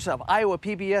 50 years of Iowa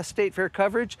PBS State Fair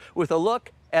coverage with a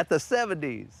look at the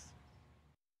 70s.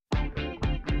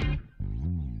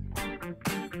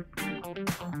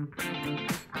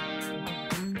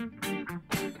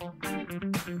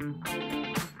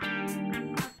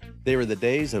 They were the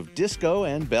days of disco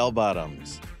and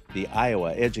bell-bottoms. The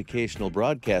Iowa Educational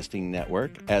Broadcasting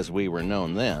Network, as we were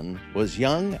known then, was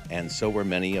young, and so were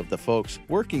many of the folks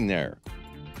working there.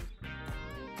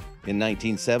 In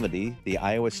 1970, the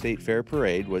Iowa State Fair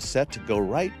Parade was set to go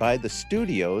right by the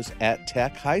studios at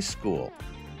Tech High School.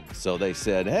 So they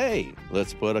said, hey,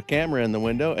 let's put a camera in the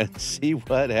window and see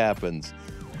what happens.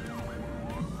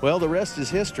 Well, the rest is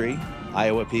history.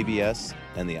 Iowa PBS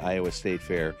and the Iowa State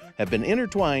Fair have been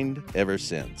intertwined ever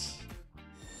since.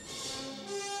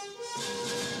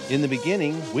 In the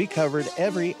beginning, we covered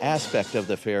every aspect of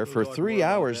the fair for 3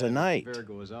 hours a night.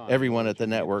 Everyone at the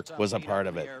network was a part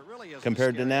of it.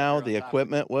 Compared to now, the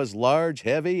equipment was large,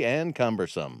 heavy, and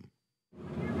cumbersome.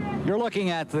 You're looking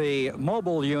at the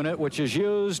mobile unit, which is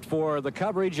used for the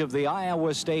coverage of the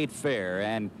Iowa State Fair.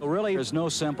 And really, there's no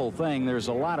simple thing. There's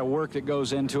a lot of work that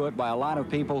goes into it by a lot of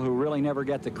people who really never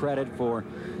get the credit for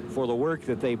the work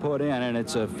that they put in, and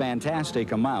it's a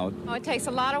fantastic amount. Oh, it takes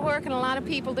a lot of work and a lot of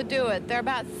people to do it. There are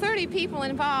about 30 people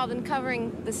involved in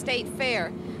covering the state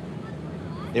fair.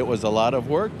 It was a lot of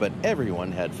work, but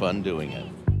everyone had fun doing it.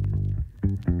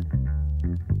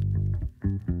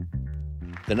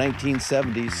 The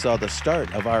 1970s saw the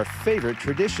start of our favorite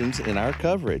traditions in our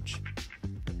coverage.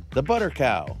 The butter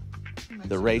cow,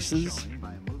 the races,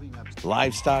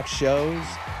 livestock shows,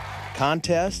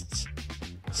 contests,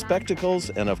 spectacles,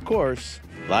 and of course,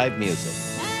 live music.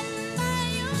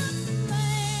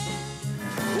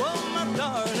 Well, my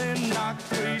darling, knock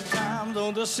 3 times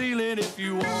on the ceiling if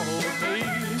you want me.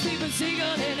 Keep it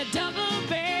single in a double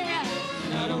bed.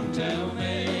 Now don't tell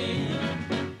me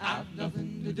I've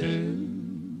nothing to do.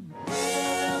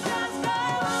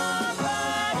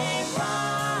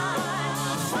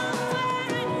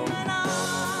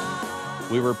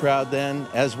 We were proud then,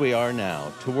 as we are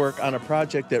now, to work on a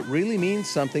project that really means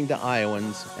something to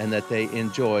Iowans and that they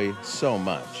enjoy so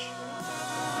much.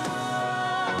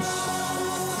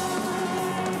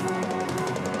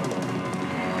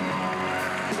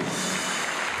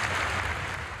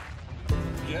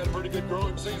 You had a pretty good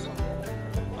growing season?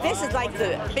 This is like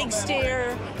the big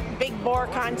steer, big boar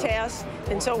contest,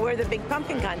 and so we're the big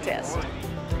pumpkin contest.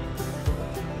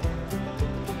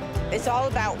 It's all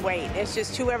about weight. It's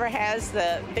just whoever has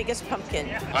the biggest pumpkin.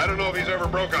 I don't know if he's ever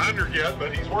broke 100 yet,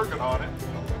 but he's working on it.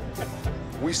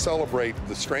 We celebrate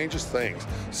the strangest things: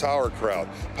 sauerkraut,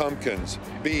 pumpkins,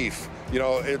 beef. You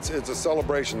know, it's a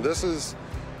celebration. This is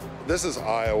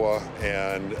Iowa,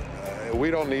 and we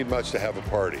don't need much to have a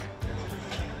party.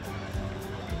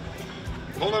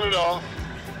 Pulling it off,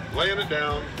 laying it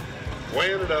down,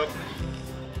 weighing it up.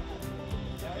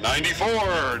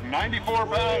 94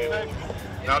 pounds.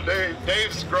 Now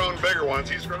Dave's grown bigger ones.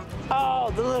 He's grown. Oh,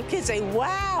 the little kids say,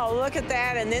 wow, look at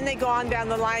that. And then they go on down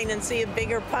the line and see a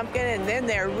bigger pumpkin, and then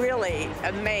they're really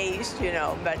amazed, you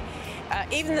know. But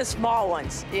even the small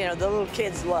ones, you know, the little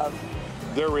kids love.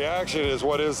 Their reaction is,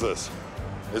 what is this?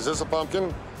 Is this a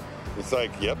pumpkin? It's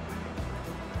like, yep.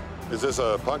 Is this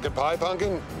a pumpkin pie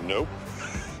pumpkin? Nope.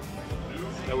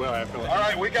 All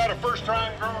right, we got a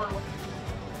first-time grower.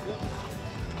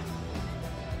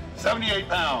 78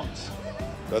 pounds.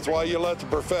 That's why you let the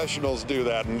professionals do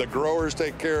that, and the growers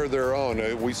take care of their own.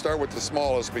 We start with the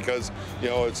smallest because, you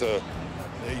know,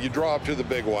 you draw up to the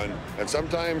big one, and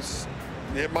sometimes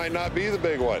it might not be the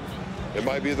big one. It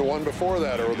might be the one before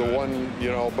that, or the one, you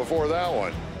know, before that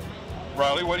one.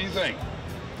 Riley, what do you think?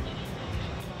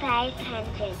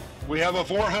 500. We have a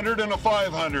 400 and a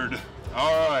 500.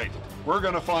 All right, we're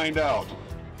gonna find out.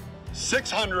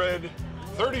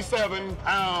 637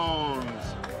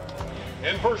 pounds.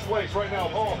 In first place right now,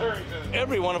 Paul Harrington.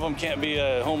 Every one of them can't be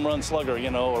a home run slugger, you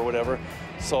know, or whatever.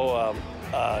 So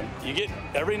you get,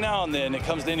 every now and then, it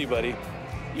comes to anybody,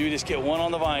 you just get one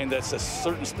on the vine that's a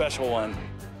certain special one.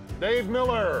 Dave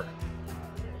Miller.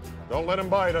 Don't let him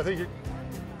bite. I think you.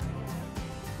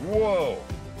 Whoa.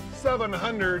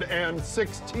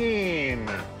 716.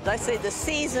 Let's say the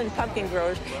seasoned pumpkin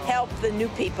growers help the new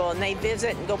people, and they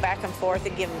visit and go back and forth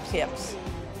and give them tips.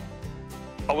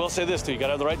 I will say this too, you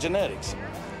gotta have the right genetics.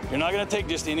 You're not gonna take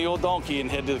just any old donkey and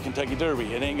head to the Kentucky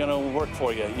Derby. It ain't gonna work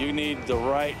for you. You need the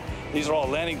right, these are all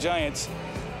Atlantic giants,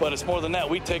 but it's more than that.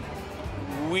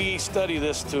 We study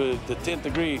this to the 10th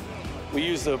degree. We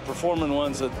use the performing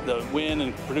ones that win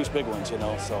and produce big ones, you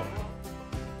know, so.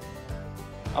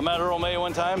 I'm at Earl May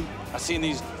one time, I seen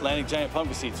these Atlantic giant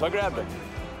pumpkin seeds, so I grabbed them.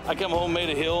 I come home, made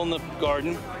a hill in the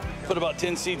garden, put about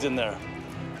 10 seeds in there.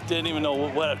 Didn't even know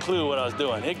what a clue what I was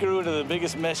doing. It grew to the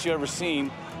biggest mess you ever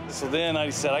seen. So then I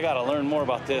said, I gotta learn more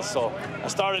about this. So I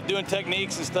started doing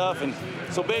techniques and stuff. And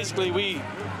so basically we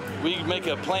We make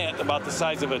a plant about the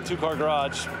size of a 2-car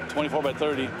garage, 24 by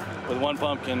 30, with 1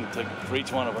 pumpkin for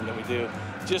each one of them that we do.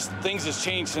 Just things has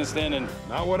changed since then. And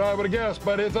not what I would have guessed,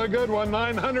 but it's a good one.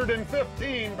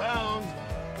 915 pounds.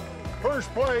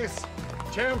 First place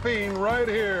champion right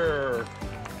here.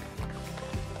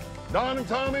 Don and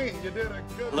Tommy, you did a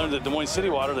good I learned that Des Moines city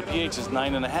water, the pH is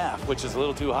 9.5, which is a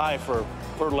little too high for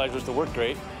fertilizers to work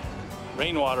great.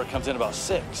 Rainwater comes in about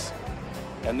 6.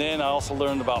 And then I also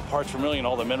learned about parts per million,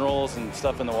 all the minerals and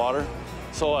stuff in the water.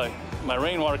 So my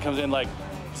rainwater comes in like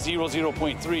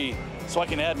 0.3, so I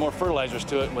can add more fertilizers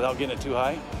to it without getting it too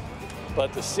high.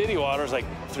 But the city water is like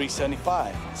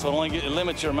 375. So it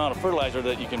limits your amount of fertilizer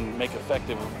that you can make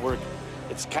effective work.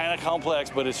 It's kind of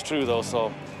complex, but it's true though.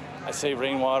 So I save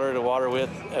rainwater to water with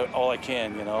all I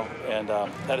can, you know, and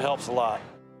that helps a lot.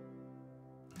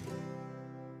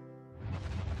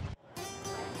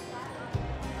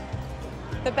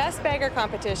 The Best Bagger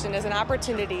competition is an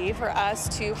opportunity for us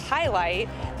to highlight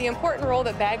the important role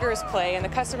that baggers play in the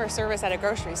customer service at a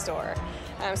grocery store.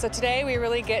 So today we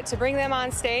really get to bring them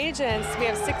on stage, and we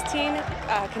have 16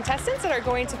 contestants that are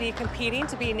going to be competing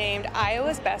to be named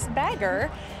Iowa's Best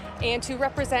Bagger and to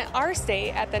represent our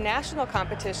state at the national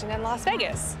competition in Las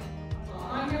Vegas.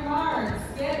 On your marks,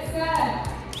 get set.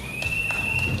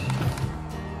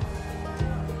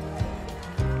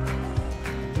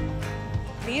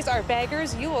 These are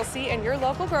baggers you will see in your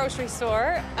local grocery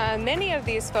store. Many of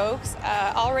these folks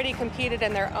already competed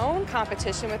in their own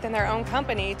competition within their own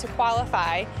company to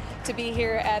qualify to be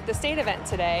here at the state event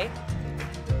today.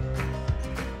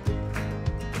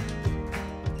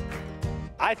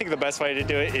 I think the best way to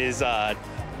do it is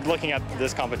looking at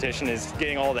this competition is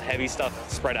getting all the heavy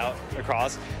stuff spread out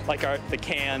across, like the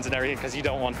cans and everything, because you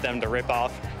don't want them to rip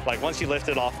off. Like once you lift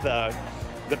it off the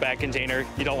bag container,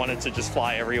 you don't want it to just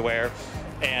fly everywhere.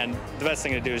 And the best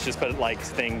thing to do is just put like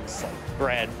things like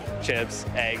bread, chips,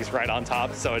 eggs right on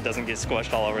top so it doesn't get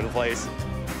squished all over the place.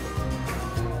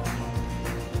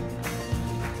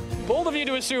 Bold of you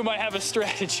to assume I have a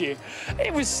strategy.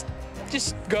 It was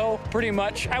just go, pretty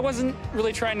much. I wasn't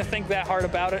really trying to think that hard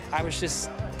about it. I was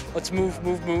just, let's move,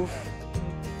 move, move.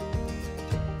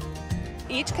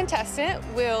 Each contestant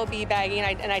will be bagging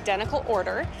an identical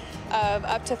order of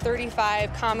up to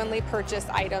 35 commonly purchased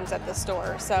items at the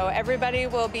store. So everybody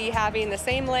will be having the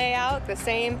same layout, the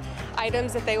same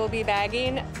items that they will be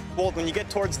bagging. Well, when you get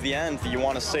towards the end, you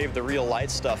want to save the real light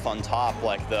stuff on top,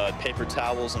 like the paper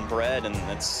towels and bread, and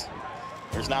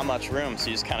there's not much room, so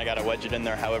you just kind of got to wedge it in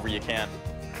there however you can.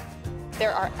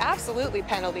 There are absolutely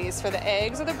penalties for the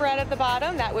eggs or the bread at the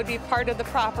bottom. That would be part of the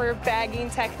proper bagging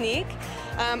technique.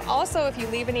 Also, if you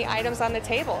leave any items on the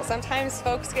table, sometimes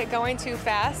folks get going too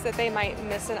fast that they might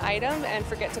miss an item and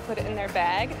forget to put it in their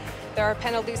bag. There are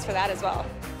penalties for that as well.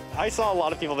 I saw a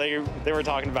lot of people, they were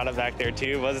talking about it back there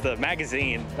too, was the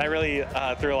magazine. That really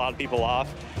threw a lot of people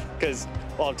off because,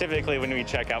 well, typically when we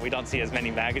check out, we don't see as many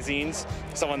magazines.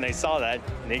 So when they saw that,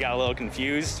 they got a little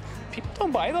confused. People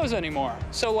don't buy those anymore.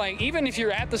 So like, even if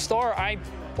you're at the store,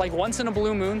 like once in a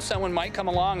blue moon, someone might come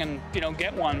along and, you know,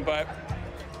 get one, but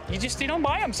you don't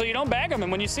buy them, so you don't bag them.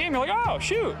 And when you see them, you're like, oh,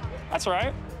 shoot, that's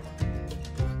right.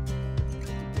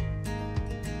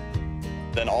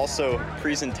 Then also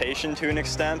presentation to an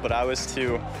extent, but I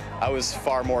was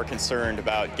far more concerned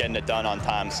about getting it done on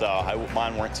time, so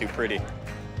mine weren't too pretty.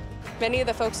 Many of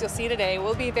the folks you'll see today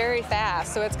will be very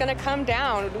fast, so it's going to come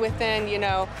down within, you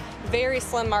know, very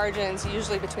slim margins,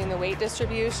 usually between the weight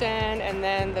distribution and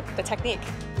then the technique.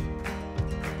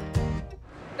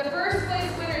 The first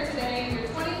place winner today, your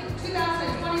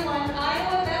 2021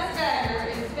 Iowa Best Bagger,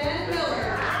 is Ben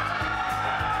Miller.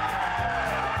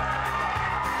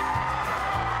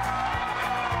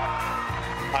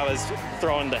 I was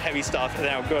throwing the heavy stuff, and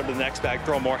then I would go to the next bag,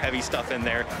 throw more heavy stuff in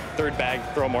there. Third bag,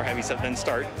 throw more heavy stuff, then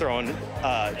start throwing,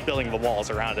 building the walls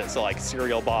around it. So like a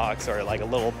cereal box or like a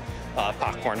little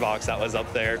popcorn box that was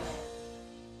up there.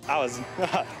 I was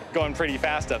going pretty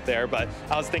fast up there, but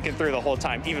I was thinking through the whole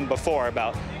time, even before,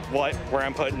 about where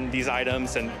I'm putting these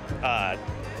items and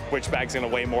which bag's gonna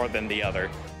weigh more than the other.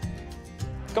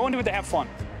 Go into it to have fun.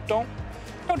 Don't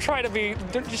try to be,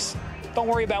 just don't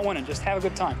worry about winning, just have a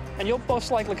good time. And you'll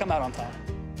most likely come out on top.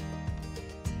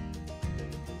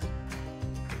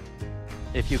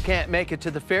 If you can't make it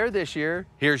to the fair this year,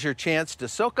 here's your chance to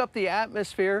soak up the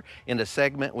atmosphere in a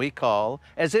segment we call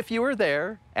As If You Were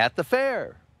There at the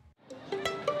Fair.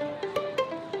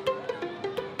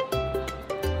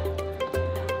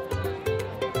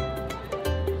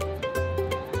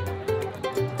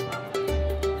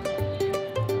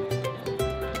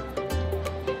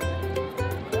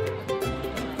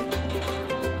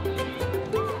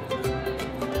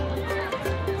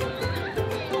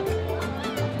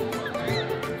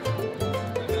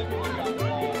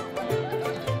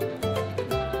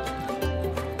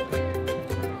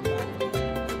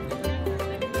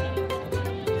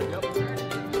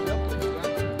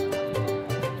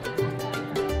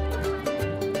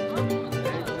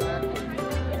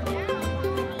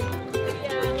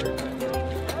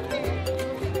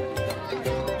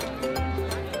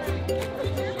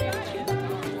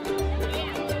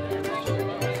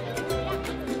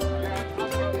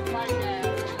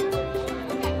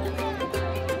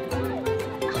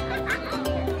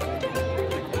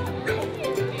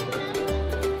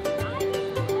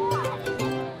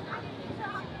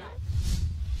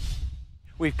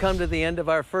 We've come to the end of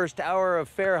our first hour of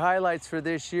fair highlights for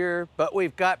this year, but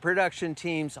we've got production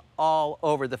teams all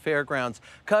over the fairgrounds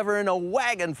covering a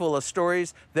wagon full of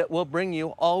stories that will bring you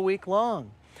all week long.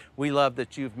 We love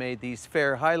that you've made these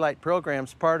fair highlight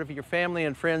programs part of your family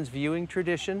and friends viewing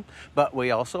tradition, but we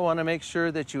also want to make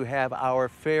sure that you have our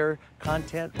fair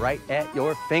content right at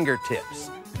your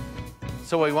fingertips.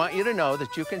 So we want you to know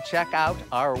that you can check out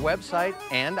our website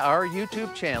and our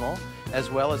YouTube channel, as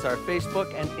well as our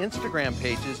Facebook and Instagram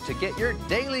pages to get your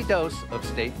daily dose of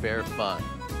State Fair fun.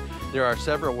 There are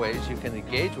several ways you can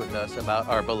engage with us about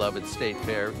our beloved State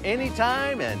Fair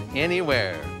anytime and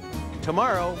anywhere.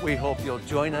 Tomorrow, we hope you'll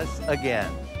join us again.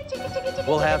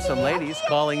 We'll have some ladies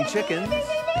calling chickens,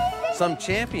 some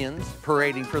champions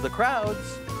parading for the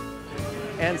crowds,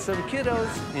 and some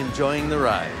kiddos enjoying the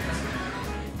rides.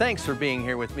 Thanks for being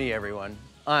here with me, everyone.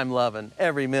 I'm loving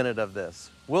every minute of this.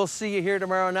 We'll see you here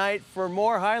tomorrow night for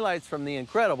more highlights from the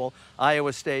incredible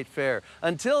Iowa State Fair.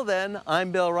 Until then,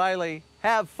 I'm Bill Riley.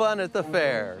 Have fun at the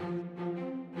fair.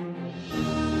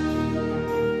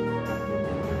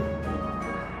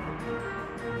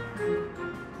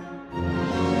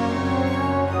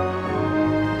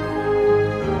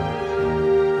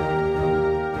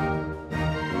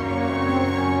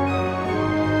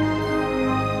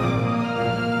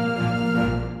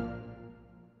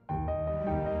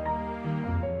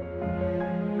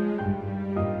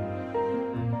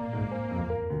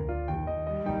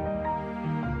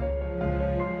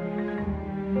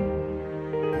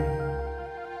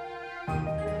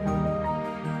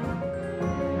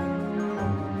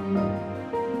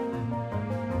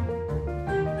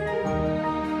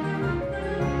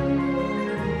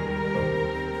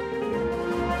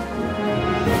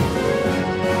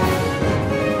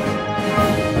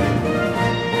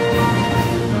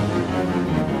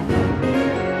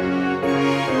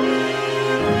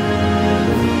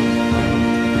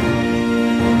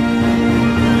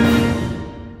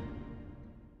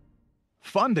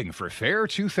 Funding for Fair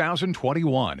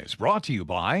 2021 is brought to you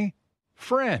by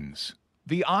Friends,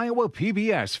 the Iowa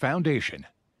PBS Foundation,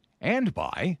 and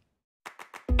by...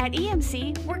 At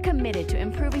EMC, we're committed to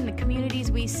improving the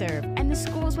communities we serve and the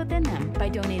schools within them by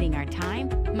donating our time,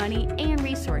 money, and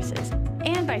resources,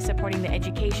 and by supporting the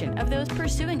education of those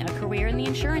pursuing a career in the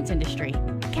insurance industry.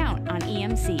 Count on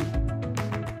EMC.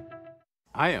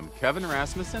 I am Kevin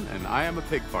Rasmussen, and I am a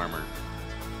pig farmer.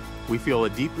 We feel a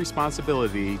deep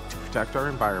responsibility to protect our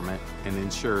environment and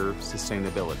ensure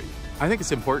sustainability. I think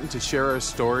it's important to share our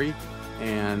story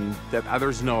and that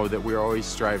others know that we're always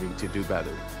striving to do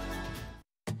better.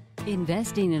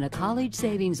 Investing in a College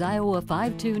Savings Iowa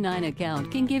 529 account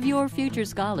can give your future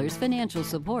scholars financial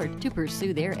support to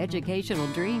pursue their educational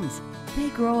dreams. They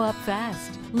grow up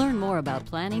fast. Learn more about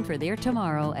planning for their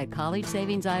tomorrow at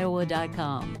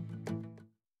collegesavingsiowa.com.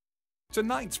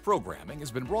 Tonight's programming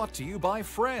has been brought to you by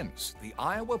Friends, the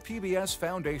Iowa PBS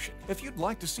Foundation. If you'd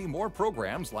like to see more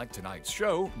programs like tonight's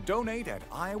show, donate at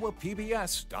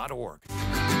iowapbs.org.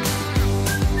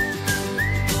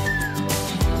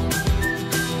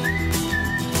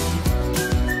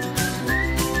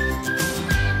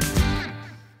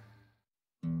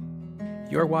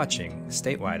 You're watching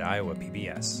Statewide Iowa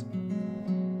PBS.